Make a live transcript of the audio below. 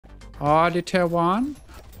Oh, little one.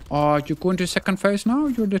 Oh, you going to second phase now?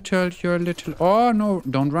 You're little. Oh, no.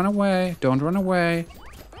 Don't run away. Don't run away.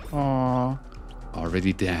 Oh,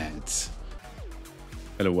 already dead.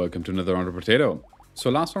 Hello, welcome to another round of Brotato. So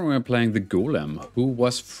last time we were playing the Golem, who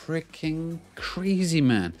was freaking crazy,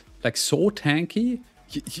 man. Like, so tanky.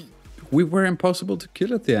 We were impossible to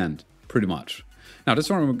kill at the end, pretty much. Now, this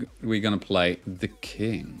one we're gonna play the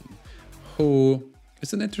King, who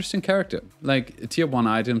is an interesting character. Like, tier 1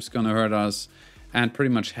 items gonna hurt us, and pretty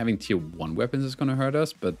much having tier 1 weapons is gonna hurt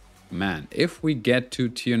us. But man, if we get to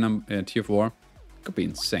tier 4, it could be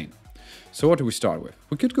insane. So what do we start with?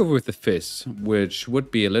 We could go with the fists, which would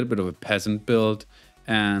be a little bit of a peasant build,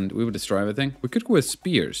 and we would destroy everything. We could go with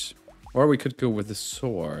spears, or we could go with the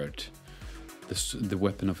sword. The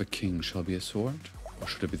weapon of a king shall be a sword, or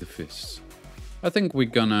should it be the fists? I think we're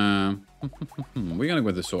gonna go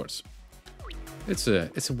with the swords. It's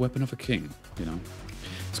a weapon of a king, you know.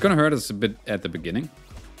 It's gonna hurt us a bit at the beginning,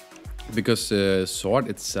 because the sword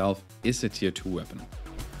itself is a tier 2 weapon.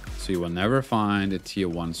 So you will never find a tier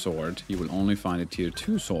 1 sword. You will only find a tier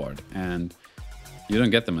 2 sword, and you don't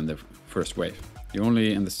get them in the first wave. You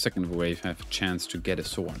only in the second wave have a chance to get a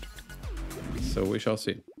sword. So we shall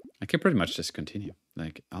see. I can pretty much just continue.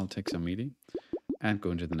 Like, I'll take some melee and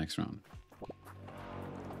go into the next round.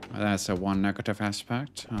 That's a one negative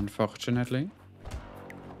aspect, unfortunately.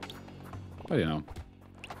 But you know,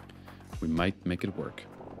 we might make it work.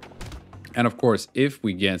 And of course, if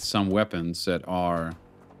we get some weapons that are,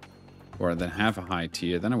 or that have a high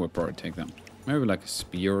tier, then I would probably take them. Maybe like a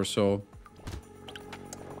spear or so.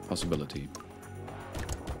 Possibility.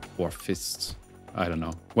 Or fists. I don't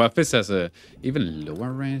know. Well, fist has a even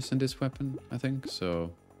lower range than this weapon, I think.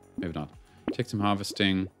 So maybe not. Take some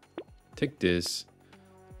harvesting. Take this.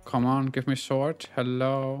 Come on, give me sword.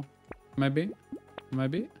 Hello. Maybe.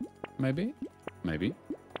 Maybe. Maybe. Maybe.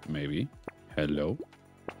 Maybe. Hello.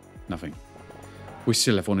 Nothing. We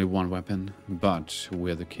still have only one weapon, but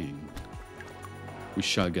we're the king. We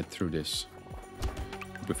shall get through this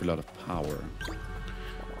with a lot of power.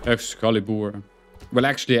 Excalibur. Well,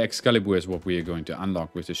 actually, Excalibur is what we are going to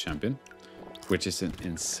unlock with the champion, which is an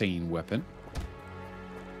insane weapon.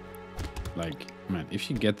 Like, man, if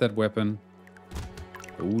you get that weapon,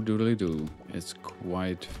 oh doodly doo, it's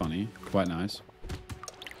quite funny, quite nice.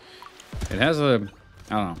 It has a,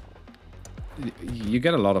 I don't know, you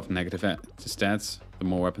get a lot of negative stats the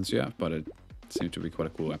more weapons you have, but it seems to be quite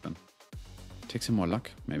a cool weapon. Take some more luck,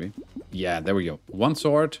 maybe. Yeah, there we go. One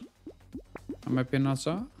sword. Might be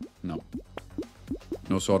another. No.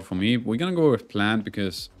 No sword for me. We're gonna go with plant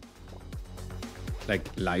because,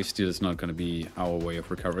 like, lifesteal is not gonna be our way of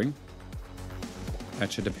recovering.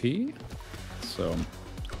 HP. So,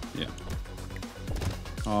 yeah.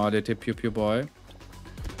 Oh, they take pew pew boy.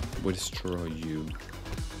 Will destroy you,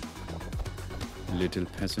 little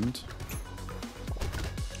peasant.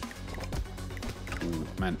 Ooh,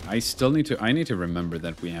 man, I need to remember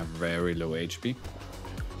that we have very low HP.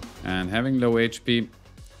 And having low HP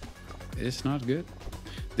is not good.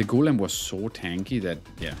 The golem was so tanky that,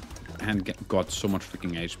 yeah, and got so much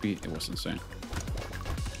freaking HP, it was insane.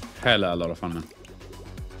 Hella a lot of fun, man.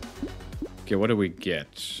 Okay, what do we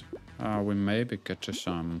get? We maybe get just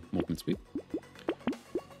some movement speed.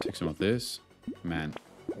 Take some of this. Man,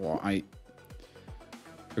 well,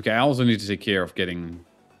 okay, I also need to take care of getting...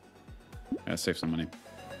 save some money.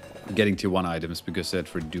 Getting tier 1 items, because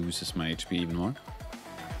that reduces my HP even more.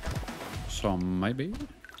 So maybe...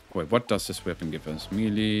 Wait, what does this weapon give us?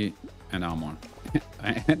 Melee and armor.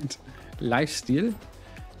 And lifesteal?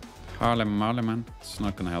 Harlem, man. It's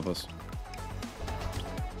not gonna help us.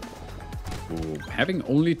 Ooh, having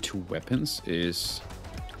only 2 weapons is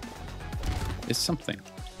something.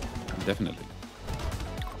 Definitely.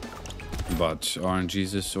 But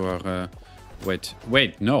RNGesus or...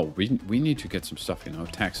 Wait, no. We need to get some stuff, you know.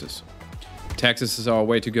 Taxes. Taxes is our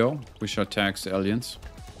way to go. We shall tax the aliens.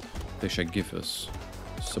 They shall give us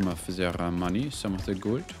some of their money, some of their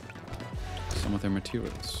gold, some of their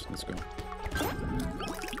materials. Let's go.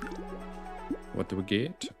 What do we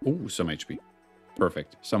get? Oh, some HP.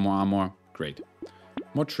 Perfect. Some more armor. Great.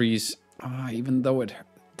 More trees. Even though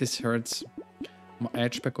this hurts. More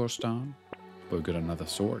HP goes down. But we got another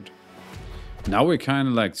sword. Now we're kind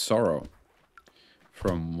of like Sorrow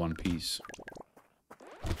from One Piece.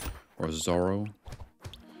 Or Zorro.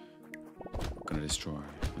 Gonna destroy.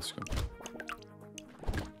 Let's go.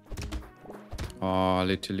 Oh,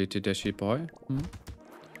 little dashy boy.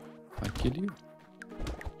 I kill you.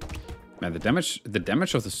 Man, the damage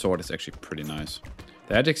of the sword is actually pretty nice.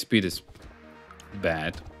 The attack speed is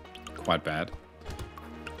bad, quite bad,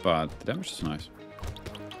 but the damage is nice.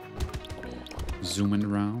 zooming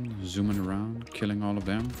around, killing all of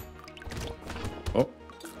them. Oh,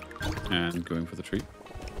 and going for the tree.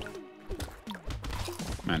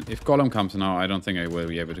 Man, if Gollum comes now, I don't think I will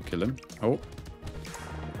be able to kill him. Oh.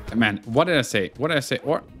 Man, what did I say? What did I say?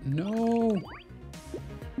 Or, no.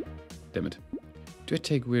 Damn it. Do I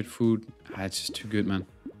take weird food? Ah, it's just too good, man.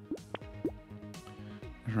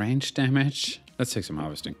 Range damage. Let's take some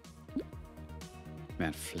harvesting.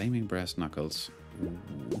 Man, flaming brass knuckles.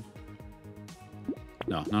 Ooh.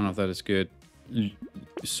 No, none of that is good.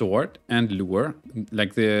 Sword and lure.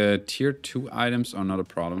 Like the tier 2 items are not a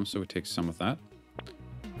problem, so we take some of that.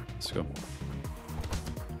 Let's go.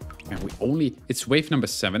 And we only... It's wave number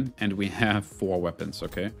 7 and we have 4 weapons,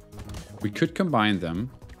 okay? We could combine them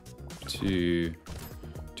to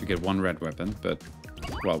get 1 red weapon, but...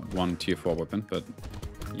 Well, 1 tier 4 weapon, but...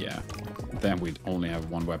 Yeah. Then we'd only have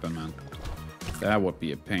 1 weapon, man. That would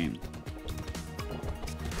be a pain.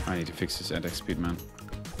 I need to fix this attack speed, man.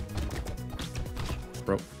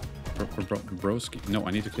 Broski. No,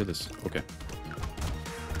 I need to kill this. Okay.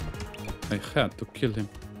 I had to kill him.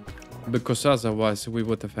 Because otherwise we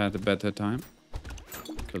would have had a better time.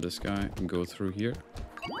 Kill this guy and go through here.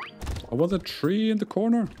 Oh, well, the tree in the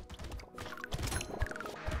corner.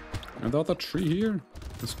 Another tree here.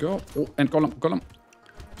 Let's go. Oh, and Gollum. Gollum.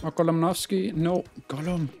 Oh, Gollumnovsky. No.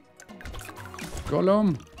 Gollum.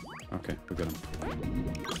 Gollum. Okay, we got him.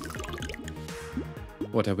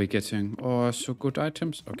 What are we getting? Oh, so good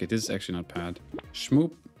items. Okay, this is actually not bad.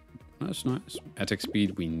 Schmoop. That's nice. Attack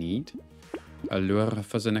speed we need. Allure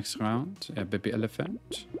for the next round. A baby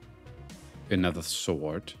elephant. Another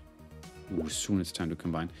sword. Ooh, soon it's time to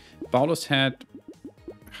combine. Bowler's head.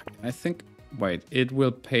 I think... Wait, it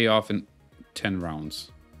will pay off in 10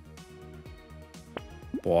 rounds.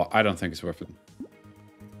 Boy, I don't think it's worth it.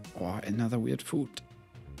 Oh, another weird food.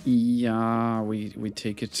 Yeah, we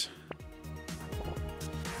take it.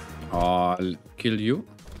 I'll kill you.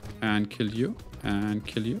 And kill you. And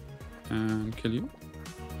kill you. And kill you.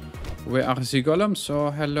 Where are the Gollum? So,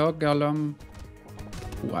 hello, Gollum.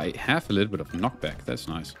 Ooh, I have a little bit of knockback. That's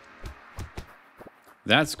nice.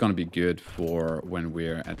 That's gonna be good for when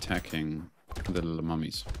we're attacking the little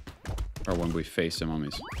mummies. Or when we face the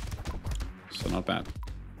mummies. So, not bad.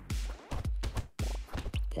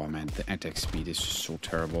 Boy, man, the attack speed is just so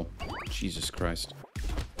terrible. Jesus Christ.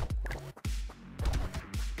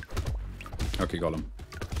 Okay, Gollum.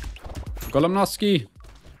 Gollumnovsky!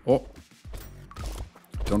 Oh.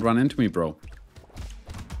 Don't run into me, bro.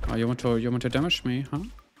 Oh, you want to damage me, huh?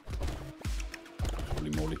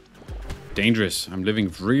 Holy moly. Dangerous. I'm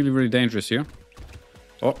living really, really dangerous here.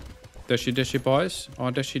 Oh. Dashy, dashy boys.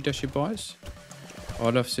 Oh, dashy, dashy boys.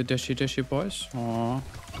 All of the dashy, dashy boys. Oh.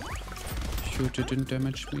 You didn't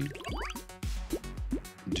damage me.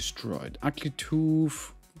 Destroyed. Ugly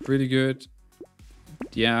tooth. Really good.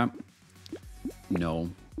 Yeah.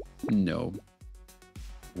 No. No.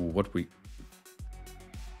 What we...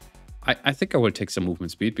 I think I will take some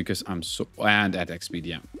movement speed because I'm so... And attack speed,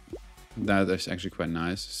 yeah. That is actually quite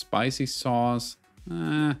nice. Spicy sauce.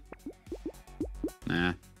 Nah.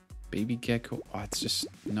 Baby gecko. Oh, it's just...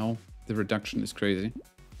 No. The reduction is crazy.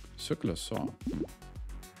 Circular saw.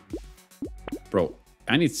 Bro,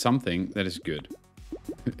 I need something that is good.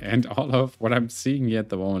 And all of what I'm seeing here at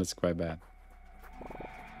the moment is quite bad.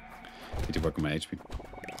 Need to work on my HP.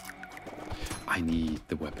 I need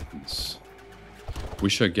the weapons. We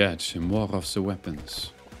should get more of the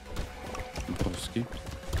weapons. Broski.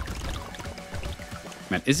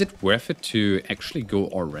 Man, is it worth it to actually go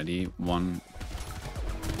already one?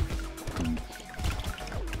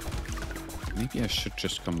 Maybe I should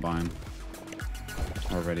just combine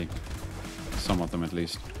already. Some of them at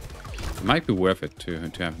least. It might be worth it to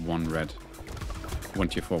have one red, 1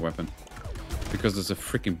 tier 4 weapon. Because there's a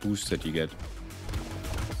freaking boost that you get.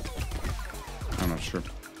 I'm not sure.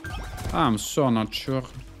 I'm so not sure.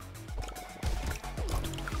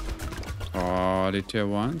 Oh, the tier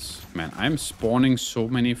 1s. Man, I'm spawning so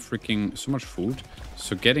much food.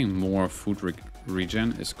 So getting more food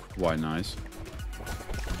regen is quite nice.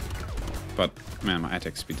 But, man, my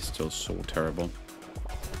attack speed is still so terrible.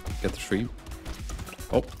 Get the tree.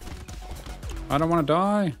 Oh. I don't want to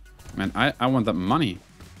die. Man, I want that money.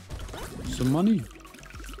 Some money.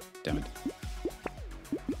 Damn it.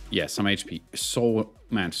 Yeah, some HP. So,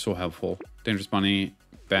 man, so helpful. Dangerous bunny.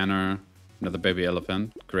 Banner. Another baby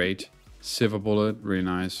elephant. Great. Silver bullet. Really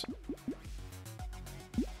nice.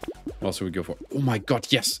 What else we go for? Oh my god,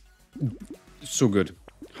 yes. So good.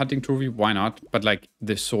 Hunting trophy, why not? But like,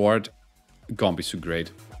 the sword gonna be so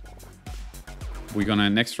great. We're gonna,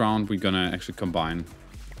 next round, we're gonna actually combine.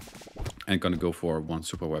 And gonna go for 1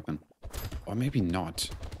 super weapon. Or maybe not.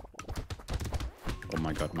 Oh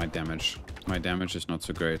my god, my damage. My damage is not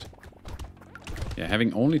so great. Yeah,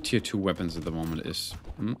 having only tier 2 weapons at the moment is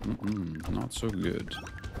not so good.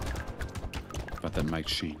 But that might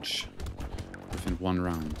change within one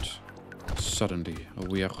round. Suddenly,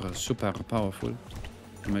 we are super powerful.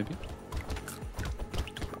 Maybe.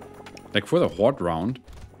 Like for the horde round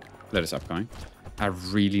that is upcoming, I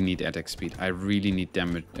really need attack speed. I really need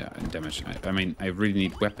damage. I mean, I really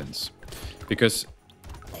need weapons. Because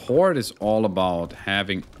horde is all about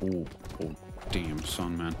having... Oh damn,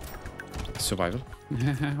 son, man. Survival.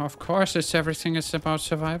 Of course, everything is about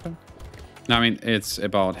survival. No, I mean, it's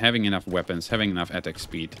about having enough weapons, having enough attack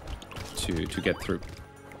speed to get through.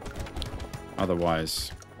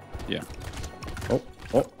 Otherwise, yeah.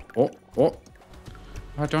 Oh.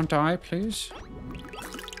 Don't die, please.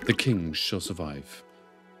 The king shall survive.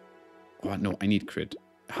 Oh, no, I need crit.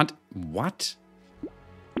 Hunt. What?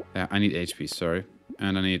 Yeah, I need HP, sorry.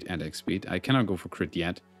 And I need attack speed. I cannot go for crit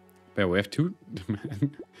yet. But we have 2.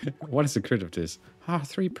 What is the crit of this?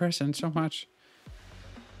 3%, so much.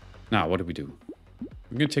 Now, what do we do?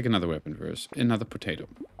 We're going to take another weapon first. Another potato.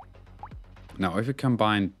 Now, if we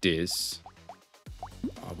combine this...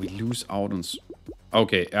 we lose out on...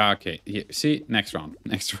 Okay. Here, see? Next round.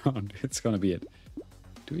 Next round. It's going to be it.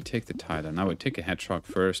 Do we take the Tyler? Now we take a hedgehog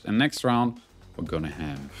first. And next round, we're going to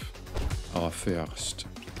have our first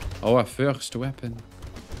weapon.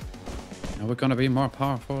 Now we're going to be more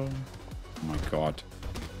powerful. Oh my god.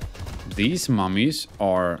 These mummies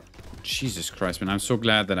are... Jesus Christ, man. I'm so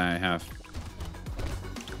glad that I have...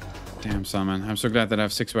 Damn, son, man. I'm so glad that I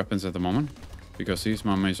have 6 weapons at the moment. Because these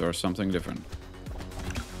mummies are something different.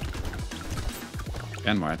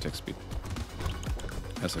 And my attack speed.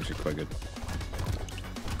 That's actually quite good.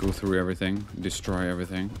 Go through everything. Destroy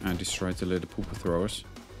everything. And destroy the little pooper throwers.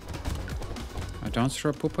 Don't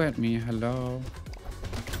throw pooper at me. Hello.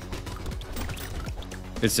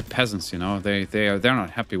 It's the peasants, you know. They're not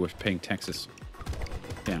happy with paying taxes.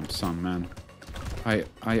 Damn, son, man. I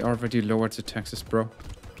already lowered the taxes, bro.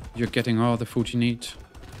 You're getting all the food you need.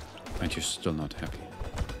 And you're still not happy.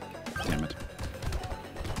 Damn it.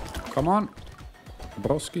 Come on.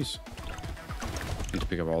 Broskis. Need to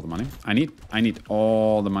pick up all the money. I need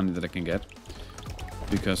all the money that I can get.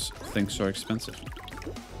 Because things are expensive.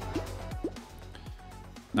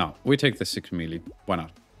 Now, we take the 6 melee. Why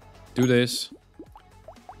not? Do this.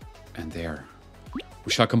 And there.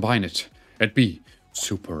 We shall combine it. And be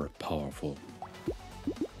super powerful.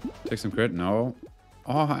 Take some crit. No.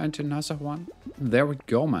 Oh, and another one. There we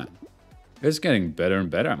go, man. It's getting better and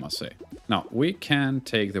better, I must say. Now, we can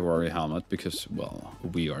take the warrior helmet because, well,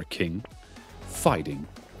 we are king. Fighting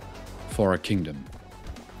for a kingdom.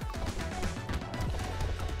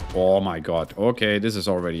 Oh my god. Okay, this is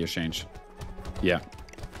already a change. Yeah.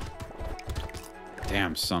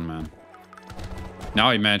 Damn, son, man.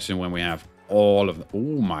 Now imagine when we have all of the...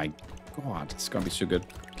 Oh my god, it's gonna be so good.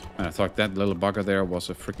 Man, I thought that little bugger there was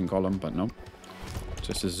a freaking golem, but no.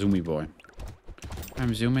 Just a zoomy boy.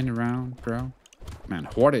 I'm zooming around, bro. Man,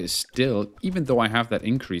 Horde is still... Even though I have that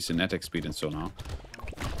increase in attack speed and so now,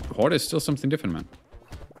 Horde is still something different, man.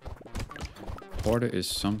 Horde is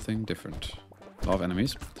something different. A lot of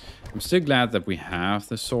enemies. I'm still glad that we have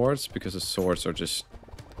the swords, because the swords are just...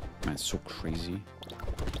 Man, so crazy.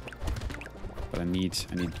 But I need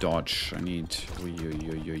dodge. I need...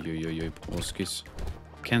 Broskis.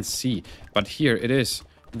 Can't see. But here it is.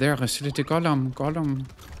 There is little golem.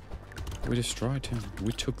 We destroyed him.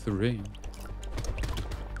 We took the ring.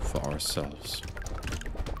 For ourselves.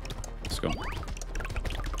 Let's go.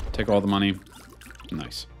 Take all the money.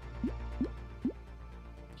 Nice.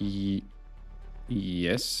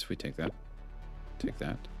 Yes, we take that. Take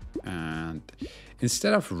that. And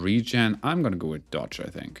instead of regen, I'm gonna go with dodge, I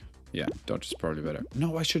think. Yeah, dodge is probably better.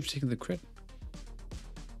 No, I should have taken the crit.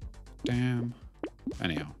 Damn.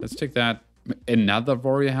 Anyhow, let's take that. Another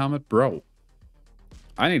warrior helmet? Bro.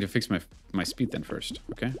 I need to fix my speed then first.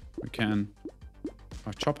 Okay. We can...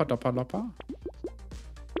 chopper, dopper, lopper.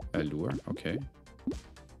 Allure. Okay.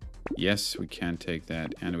 Yes, we can take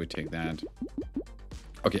that. And we take that.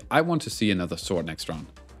 Okay, I want to see another sword next round.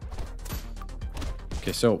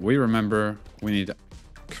 Okay, so we remember we need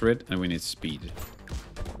crit and we need speed.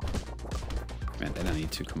 Man, then I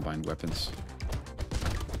need to combine weapons.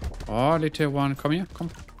 Oh, little one, come here, come.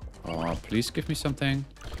 Oh, please give me something.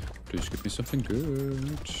 Please give me something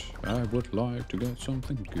good. I would like to get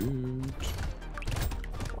something good.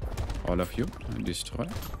 All of you, and destroy.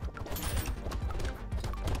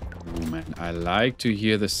 Oh man, I like to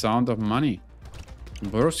hear the sound of money.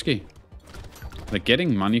 Broski. Like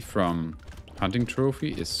getting money from hunting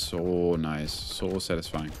trophy is so nice, so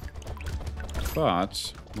satisfying.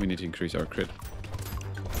 But we need to increase our crit.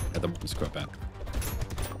 at the moment it's quite bad.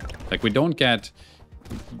 Like we don't get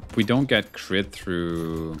crit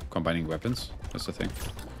through combining weapons. That's the thing.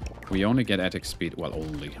 We only get attack speed. Well,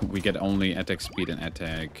 only we get only attack speed and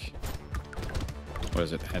attack. What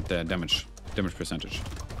is it? At the damage percentage.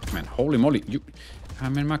 Man, holy moly!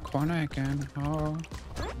 I'm in my corner again. Oh,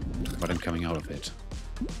 but I'm coming out of it.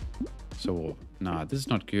 So nah, this is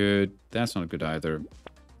not good. That's not good either.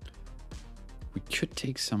 We could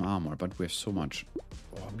take some armor, but we have so much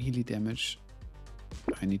melee damage.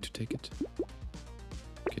 I need to take it.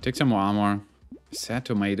 Okay, take some more armor. Sad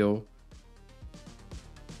tomato.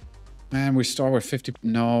 Man, we start with 50.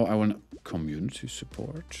 No, I want community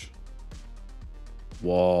support.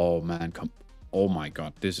 Whoa, man. Oh my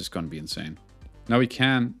god, this is gonna be insane. Now we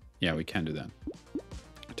can. Yeah, we can do that.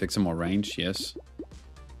 Take some more range, yes.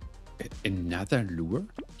 Another lure?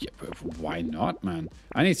 Yeah, but why not, man?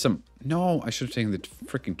 I need some... No, I should have taken the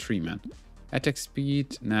freaking tree, man. Attack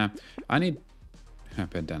speed? Nah. I need...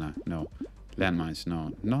 bandana. No. Landmines?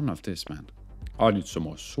 No. None of this, man. I need some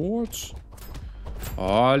more swords.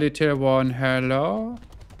 Oh, little one, hello?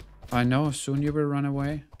 I know, soon you will run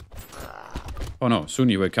away. Oh no, soon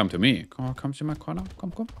you will come to me. Come to my corner.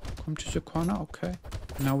 Come to the corner, okay.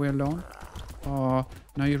 Now we're alone. Oh,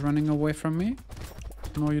 now you're running away from me?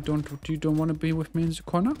 No, you don't want to be with me in the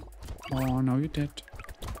corner? Oh, no, you did.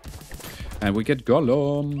 And we get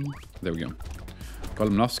Gollum. There we go.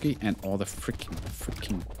 Gollumnovsky and all the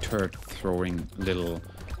freaking turd-throwing little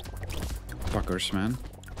buggers, man.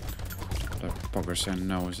 The buggers I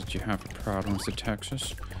know is that you have a problem with the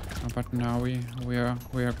taxes. But now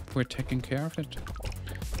we're taking care of it.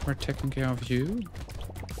 We're taking care of you.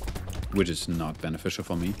 Which is not beneficial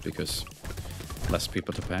for me, because less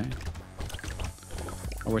people to pay.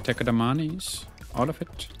 Oh, we're taking the monies. All of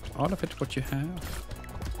it, what you have.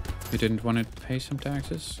 You didn't want to pay some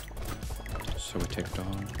taxes, so we take it all.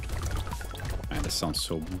 Man, this sounds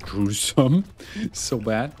so gruesome. So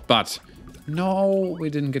bad. But, no, we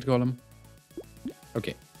didn't get Gollum.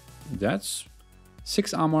 Okay, that's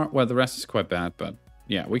 6 armor. Well, the rest is quite bad, but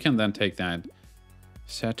yeah, we can then take that.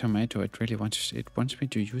 Sad tomato, it wants me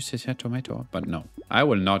to use the sad tomato, but no, I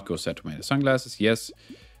will not go sad tomato. Sunglasses, yes.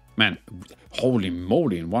 Man, holy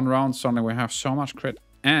moly, in 1 round suddenly we have so much crit.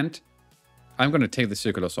 And I'm gonna take the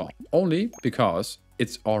circular saw, only because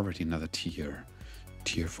it's already another tier.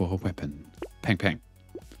 Tier for a weapon. Pang pang.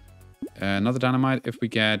 Another dynamite if we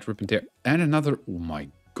get rip and tear. And another, oh my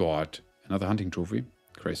god, another hunting trophy.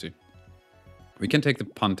 Crazy. We can take the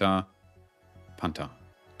Panta.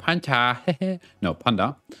 No,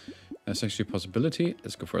 Panda. That's actually a possibility.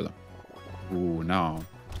 Let's go further. Ooh, now.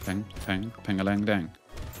 Pang, pang, pangalang dang.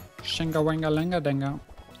 Shinga wanga langa danga.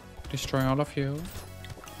 Destroy all of you.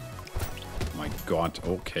 My god,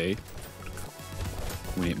 okay.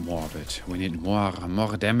 We need more of it. We need more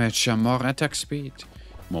damage, more attack speed.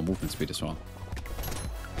 More movement speed as well.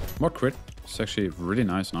 More crit. It's actually really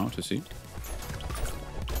nice now to see.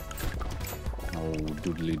 Oh,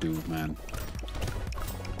 doodly doo, man.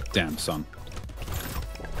 Damn, son.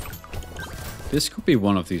 This could be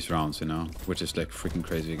one of these rounds, you know, which is like freaking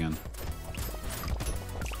crazy again.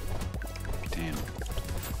 Damn.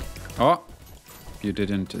 Oh, you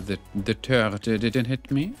didn't. The turret didn't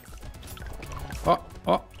hit me.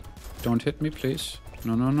 Oh, don't hit me, please.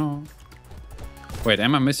 No. Wait,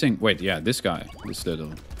 am I missing? Wait, yeah, this guy, this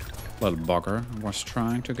little bugger was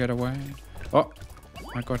trying to get away. Oh,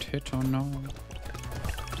 I got hit. Oh no.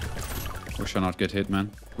 We shall not get hit, man.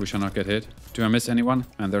 We shall not get hit. Do I miss anyone?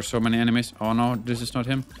 And there's so many enemies. Oh no, this is not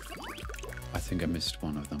him. I think I missed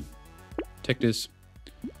one of them. Take this.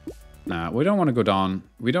 Nah, we don't want to go down.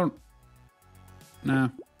 We don't... Nah.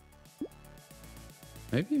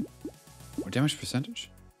 Maybe? More damage percentage?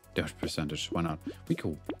 Damage percentage, why not? We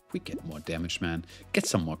get more damage, man. Get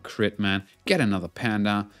some more crit, man. Get another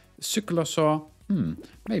panda. Circular saw?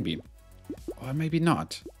 Maybe. Or maybe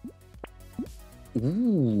not.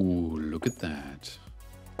 Ooh, look at that.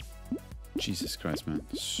 Jesus Christ, man.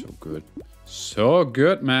 So good. So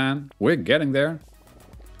good, man. We're getting there.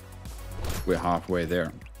 We're halfway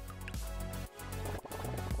there.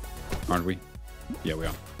 Aren't we? Yeah, we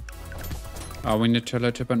are. We need to a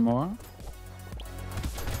little bit more.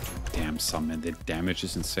 Damn, son, man. The damage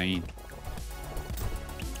is insane.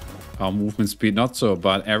 Our movement speed, not so,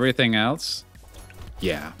 but everything else.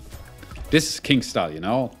 Yeah. This is King style, you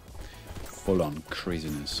know? Full-on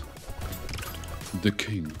craziness. The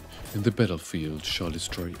king in the battlefield shall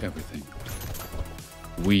destroy everything.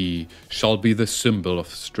 We shall be the symbol of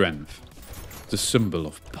strength, the symbol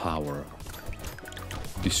of power.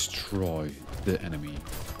 Destroy the enemy.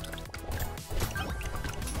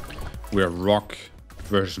 We're Rock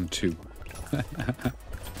version 2.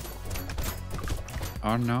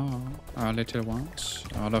 Oh no, our little ones.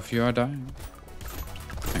 All of you are dying.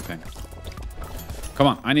 Okay. Come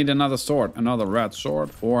on, I need another sword. Another red sword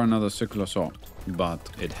or another circular sword. But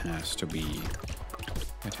it has to be...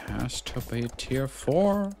 It has to be tier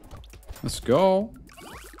 4. Let's go.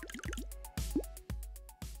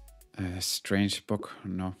 Strange book.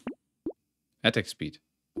 No. Attack speed.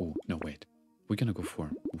 Oh, no, wait. We're gonna go for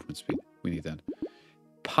movement speed. We need that.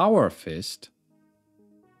 Power fist.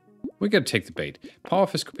 We're gonna take the bait. Power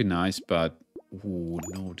fist could be nice, but... Oh,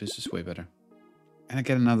 no, this is way better. And I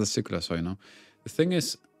get another circular, so you know. The thing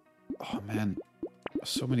is... Oh, man.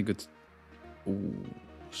 So many good... Ooh,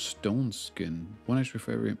 stone skin. 1 HP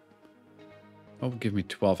for every... Oh, give me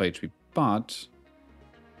 12 HP, but...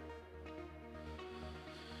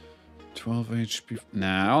 12 HP...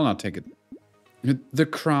 Nah, I'll not take it. The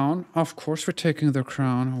crown. Of course we're taking the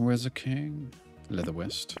crown. Where's the king? Leather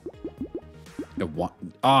vest. The what?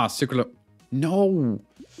 Ah, circular... No!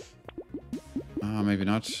 Maybe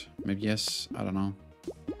not. Maybe yes. I don't know.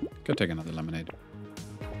 Go take another lemonade.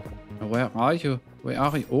 Where are you? Where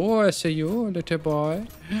are you? Oh, I see you, little boy.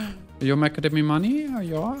 You're making me money? Oh,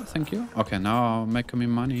 yeah, thank you. Okay, now make me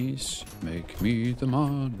monies. Make me the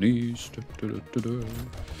monies.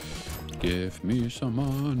 Give me some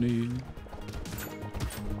money.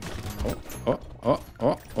 Oh.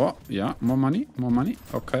 Yeah, more money, more money.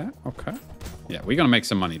 Okay. Yeah, we're gonna make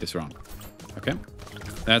some money this round. Okay.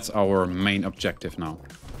 That's our main objective now.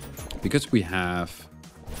 Because we have...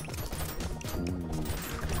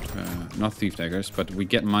 not thief daggers, but we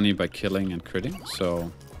get money by killing and critting,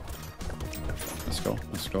 so... Let's go.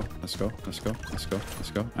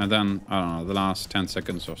 And then, I don't know, the last 10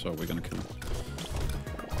 seconds or so, we're gonna kill him.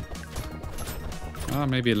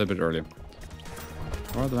 Maybe a little bit earlier.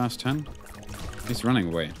 Or the last 10? He's running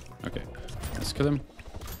away. Okay, let's kill him.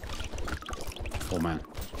 Oh man.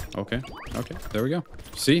 Okay, there we go.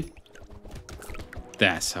 See?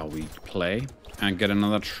 That's how we play. And get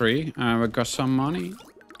another tree, and we got some money.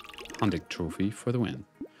 Hunting trophy for the win.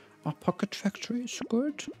 Our pocket factory is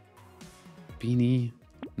good. Beanie.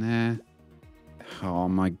 Nah. Oh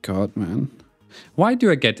my god, man. Why do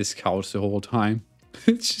I get this couch the whole time?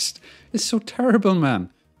 It's so terrible, man.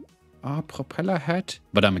 Ah, propeller hat.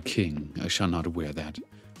 But I'm a king. I shall not wear that.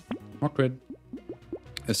 More crit.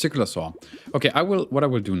 A circular saw. Okay, what I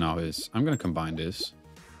will do now is I'm gonna combine this.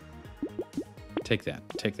 Take that.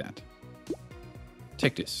 Take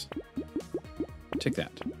this. Take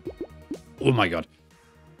that. Oh my god.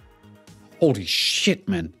 Holy shit,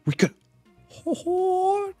 man. We could...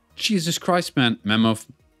 Oh, Jesus Christ, man. Mammoth.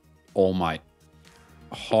 Oh my.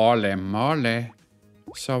 Holy moly.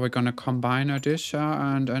 So we're gonna combine this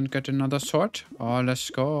and get another sword. Oh, let's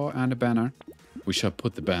go. And a banner. We shall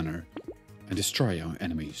put the banner and destroy our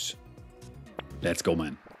enemies. Let's go,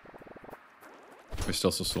 man. We're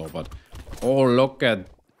still so slow, but... Oh, look at...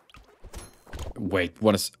 Wait,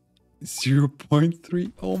 what is...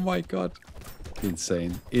 0.3? Oh my god.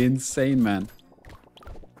 Insane. Insane, man.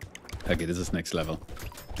 Okay, this is next level.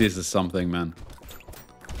 This is something, man.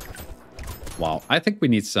 Wow. I think we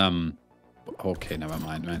need some... Okay, never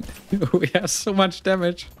mind, man. We have so much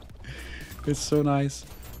damage. It's so nice.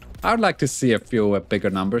 I would like to see a few bigger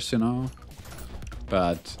numbers, you know.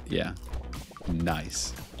 But, yeah.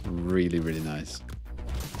 Nice. Really, really nice.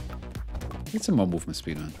 Need some more movement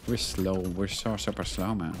speed, man. We're slow. We're so super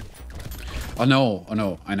slow, man. Oh no,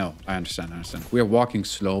 I know. I understand. We are walking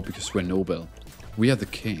slow because we're noble. We are the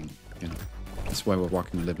king, you know. That's why we're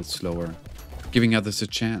walking a little bit slower. Giving others a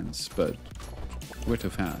chance, but we're too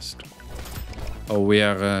fast. Oh, we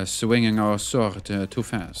are swinging our sword too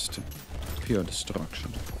fast. Pure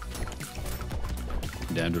destruction.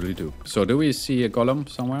 Damn really do. So do we see a golem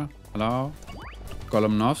somewhere? Hello?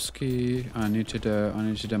 Golemnovsky, I need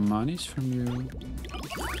the monies from you.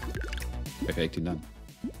 Okay, 18 done.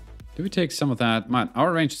 Do we take some of that? Man,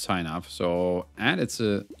 our range is high enough, so... And it's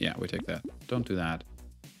a... Yeah, we take that. Don't do that.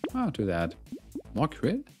 I'll do that. More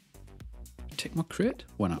crit? Take more crit?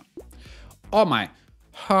 Why not? Oh my...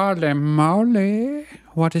 Holy moly!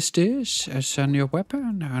 What is this? It's a new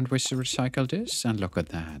weapon, and we recycle this, and look at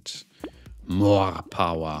that. More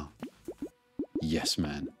power. Yes,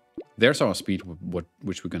 man. There's our speed,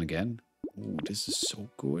 which we're gonna get. Ooh, this is so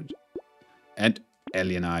good. And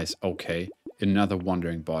alien eyes, okay. Another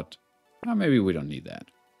wandering bot. Oh, maybe we don't need that.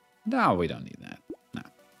 No, we don't need that. No.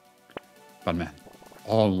 But man,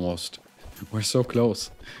 almost. We're so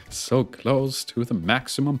close. So close to the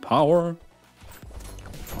maximum power.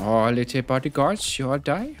 Oh, little bodyguards, you'll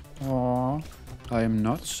die. Oh, I am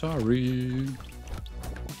not sorry.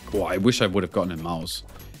 Oh, I wish I would have gotten a mouse.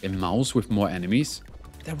 A mouse with more enemies?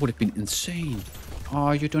 That would have been insane.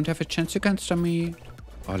 Oh, you don't have a chance against me.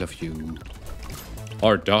 All of you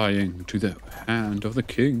are dying to the hand of the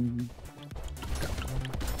king.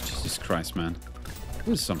 Jesus Christ, man.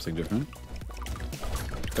 This is something different.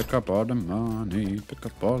 Pick up all the money. Pick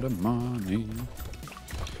up all the money.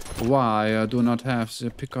 Why I do not have the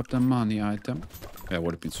pick up the money item? Yeah,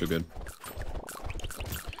 would have been so good.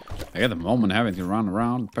 Like at the moment, having to run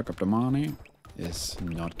around, pick up the money is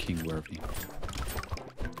not king worthy.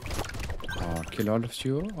 Oh, kill all of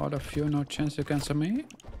you. All of you, no chance against me.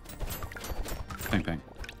 Bang, bang.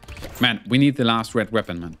 Man, we need the last red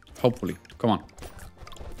weapon, man. Hopefully. Come on.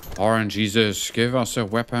 Orange Jesus, give us a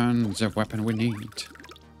weapon. The weapon we need.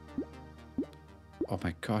 Oh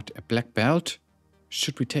my god, a black belt?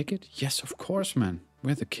 Should we take it? Yes, of course, man.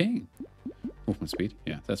 We're the king. Movement speed.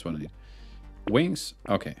 Yeah, that's what I need. Wings.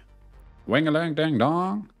 Okay. Wing-a-lang dang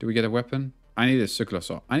dong. Do we get a weapon? I need a circular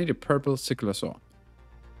saw. I need a purple circular saw.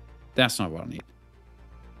 That's not what I need.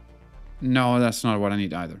 No, that's not what I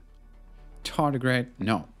need either. Tardigrade.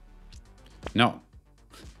 No. No.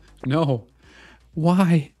 No.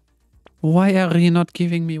 Why? Why are you not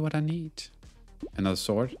giving me what I need? Another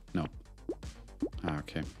sword? No.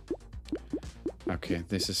 Okay. Okay,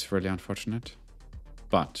 this is really unfortunate.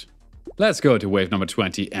 But let's go to wave number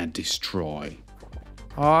 20 and destroy.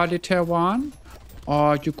 Oh, little one.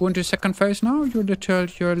 Oh, you're going to second phase now? You're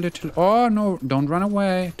little... Oh, no. Don't run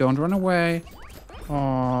away. Don't run away.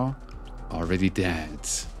 Oh. Already dead.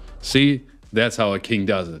 See? That's how a king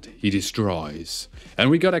does it. He destroys. And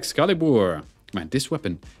we got Excalibur. Man, this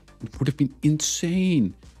weapon would have been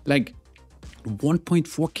insane. Like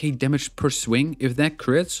 1.4k damage per swing if that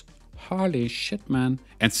crits. Holy shit, man.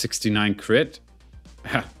 And 69 crit.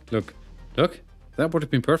 Look. Look. That would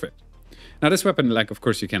have been perfect. Now this weapon, like, of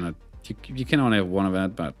course you cannot... You can only have one of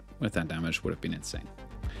that, but with that damage would have been insane.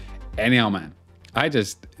 Anyhow, man.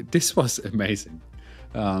 This was amazing.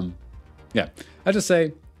 Yeah. I just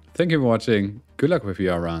say... Thank you for watching. Good luck with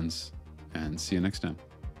your runs. And see you next time.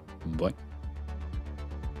 Bye.